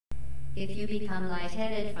If you become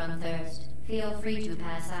lightheaded from thirst, feel free to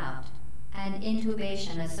pass out. An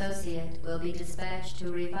intubation associate will be dispatched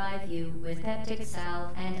to revive you with peptic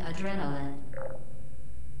salve and adrenaline.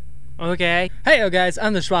 Okay. Hey guys,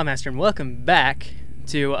 I'm TheShwaMaster and welcome back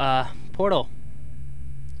to Portal.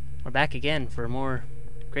 We're back again for more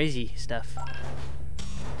crazy stuff.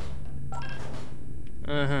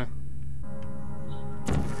 There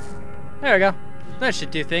we go. That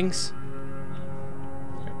should do things.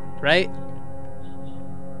 Right?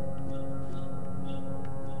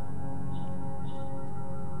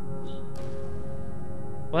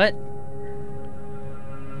 What?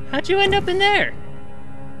 How'd you end up in there?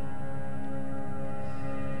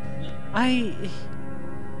 I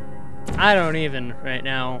don't even right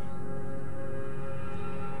now.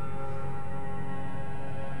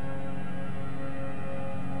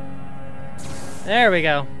 There we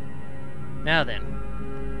go. Now then.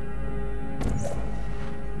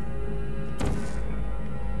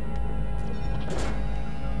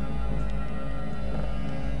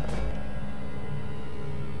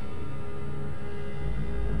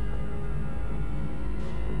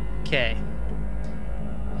 Okay.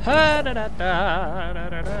 Ha da da da da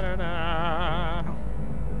da da da.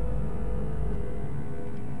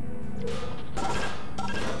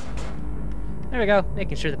 There we go.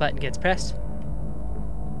 Making sure the button gets pressed.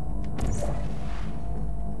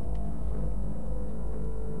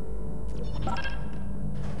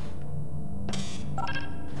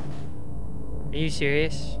 Are you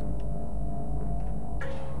serious?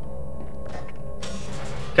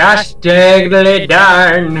 Gosh diggly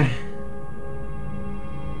darn!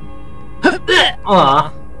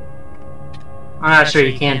 Aw. I'm not sure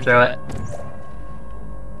you can throw it.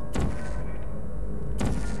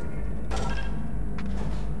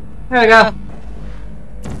 There we go.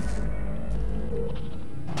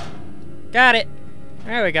 Got it.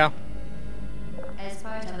 There we go. As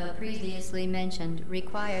part of a previously mentioned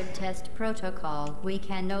required test protocol, we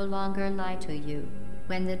can no longer lie to you.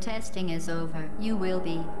 When the testing is over, you will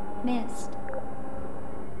be missed.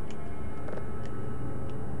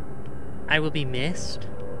 I will be missed?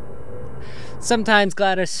 Sometimes,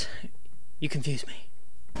 Gladys, you confuse me.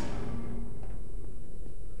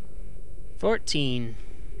 14.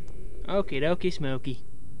 Okie dokie smoky.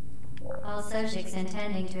 All subjects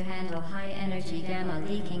intending to handle high-energy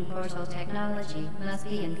gamma-leaking portal technology must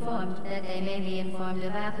be informed that they may be informed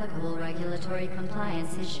of applicable regulatory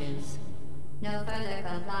compliance issues. No further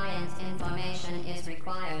compliance information is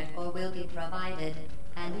required or will be provided,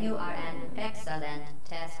 and you are an excellent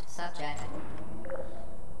test subject.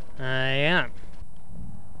 I am.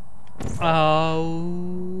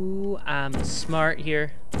 Oh, I'm smart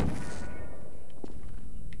here.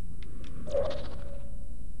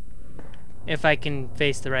 If I can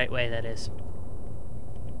face the right way, that is.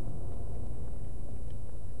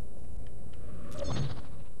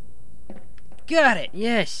 Got it!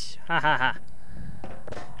 Yes! Ha ha ha.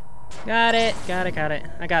 Got it, got it, got it.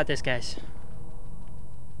 I got this, guys.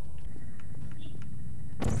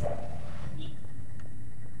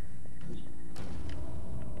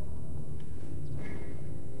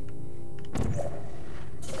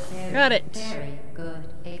 Got it. Very good.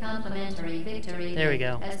 A complimentary victory There we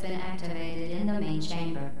go. Has been activated in the main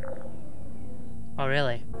chamber. Oh,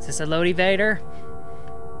 really? Is this a loading Vader?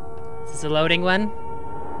 Is this a loading one?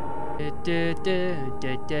 The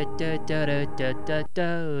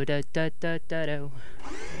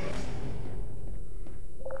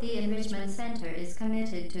Enrichment Center is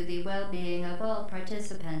committed to the well-being of all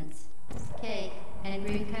participants. Cake and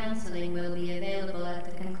group counseling will be available at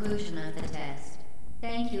the conclusion of the test.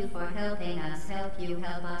 Thank you for helping us help you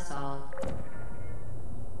help us all.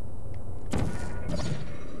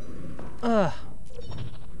 Ugh.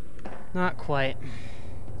 Not quite.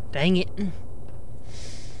 Dang it.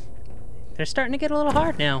 They're starting to get a little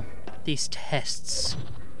hard now, these tests.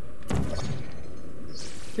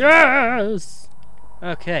 Yes!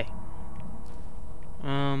 Okay.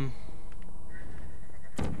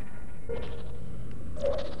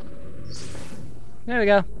 There we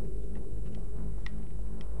go.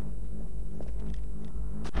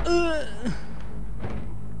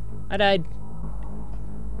 I died.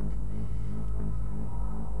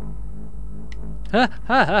 Ha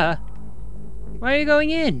ha ha. Why are you going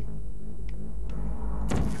in?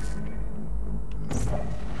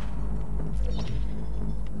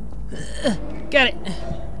 Got it.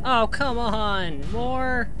 Oh, come on.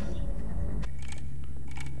 More.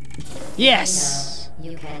 Yes.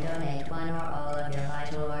 You can donate one or all of your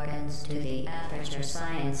vital organs to the Aperture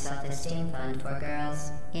Science Self-Esteem Fund for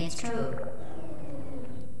Girls. It's true.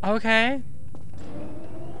 Okay.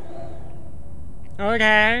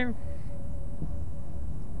 Okay.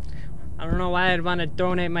 I don't know why I'd want to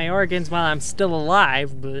donate my organs while I'm still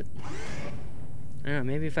alive, but I don't know,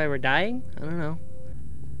 maybe if I were dying? I don't know.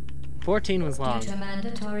 14 was long. Due to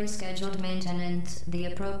mandatory scheduled maintenance, the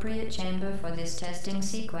appropriate chamber for this testing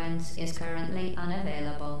sequence is currently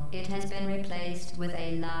unavailable. It has been replaced with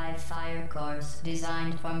a live fire course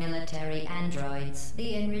designed for military androids.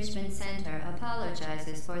 The Enrichment Center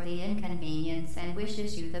apologizes for the inconvenience and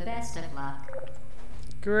wishes you the best of luck.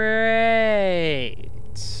 Great.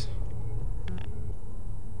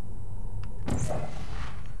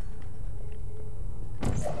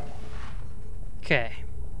 Okay.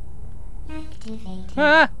 Activating.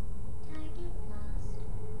 Ah!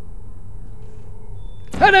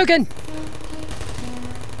 Hadouken!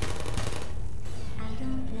 I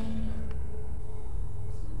don't blame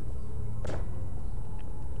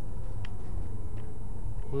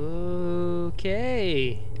you.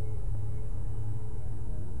 Okay.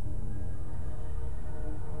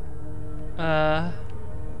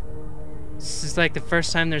 This is like the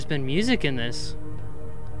first time there's been music in this.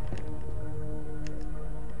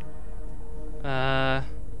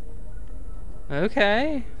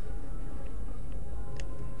 Okay.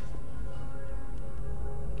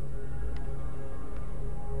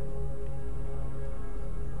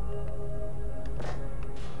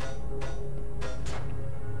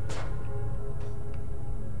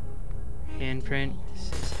 Handprint.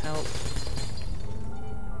 This is help.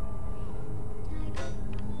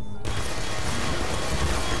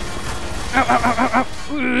 Ow, ow, ow, ow, ow.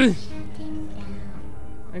 Ugh.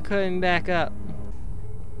 I couldn't back up.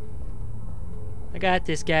 I got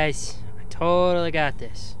this, guys. I totally got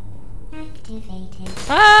this. Activated.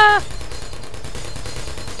 Ah!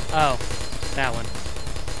 Oh, that one.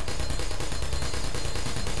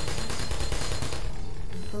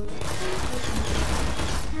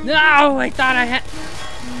 No, I thought I had.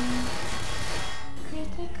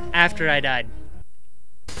 After I died.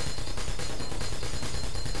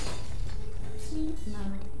 Sleep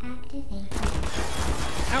mode activated.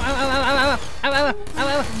 Ow, ow, ow, ow, ow, ow,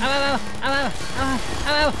 ow, ow, ow, ow, ow, ow,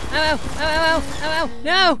 ow, ow, ow, ow, ow,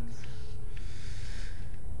 no! Are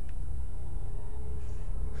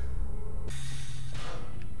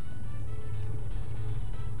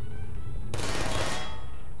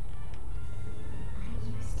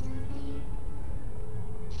you still there?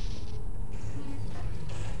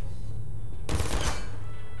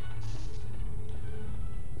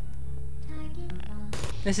 Target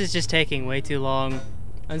lost. This is just taking way too long.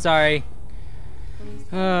 I'm sorry.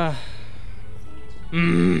 Okay,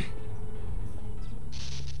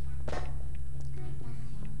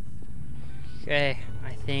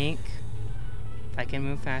 I think if I can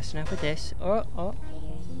move fast enough with this. Oh, oh.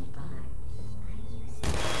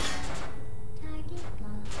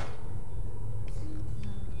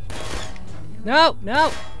 No,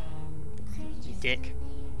 no! You dick.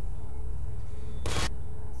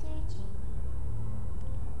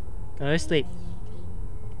 Go to sleep.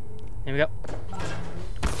 There we go.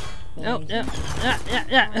 No, no.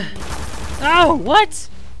 Yeah. Oh, what?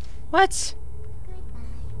 What?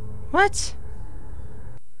 What?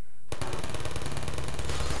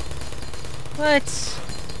 What?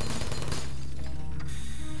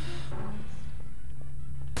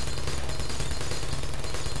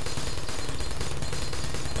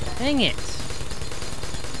 Dang it.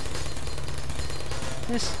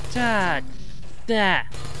 Just, that.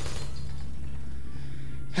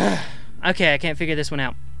 Okay, I can't figure this one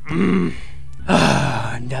out.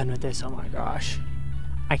 I'm done with this. Oh my gosh.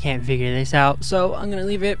 I can't figure this out, so I'm gonna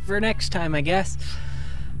leave it for next time, I guess.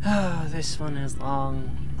 Oh, this one is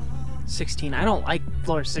long. 16. I don't like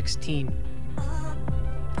floor 16.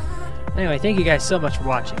 Anyway, thank you guys so much for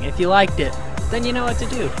watching. If you liked it, then you know what to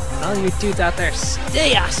do. All you dudes out there,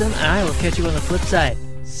 stay awesome, and I will catch you on the flip side.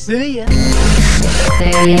 See ya!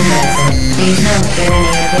 Very impressive. Please note that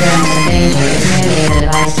any appearance of danger is merely a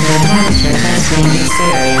device to enhance your testing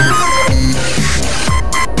experience.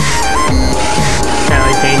 Sound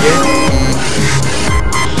like danger?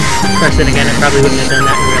 Of course, then again, I probably wouldn't have done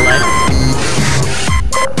that in real life.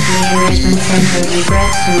 The Enrichment Center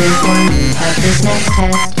regrets to inform you that this next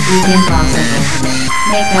test is impossible.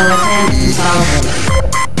 Make no attempt to solve it.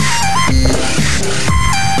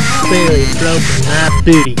 Clearly broken my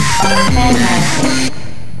booty. Fantastic.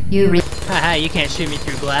 Haha, you can't shoot me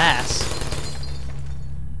through glass.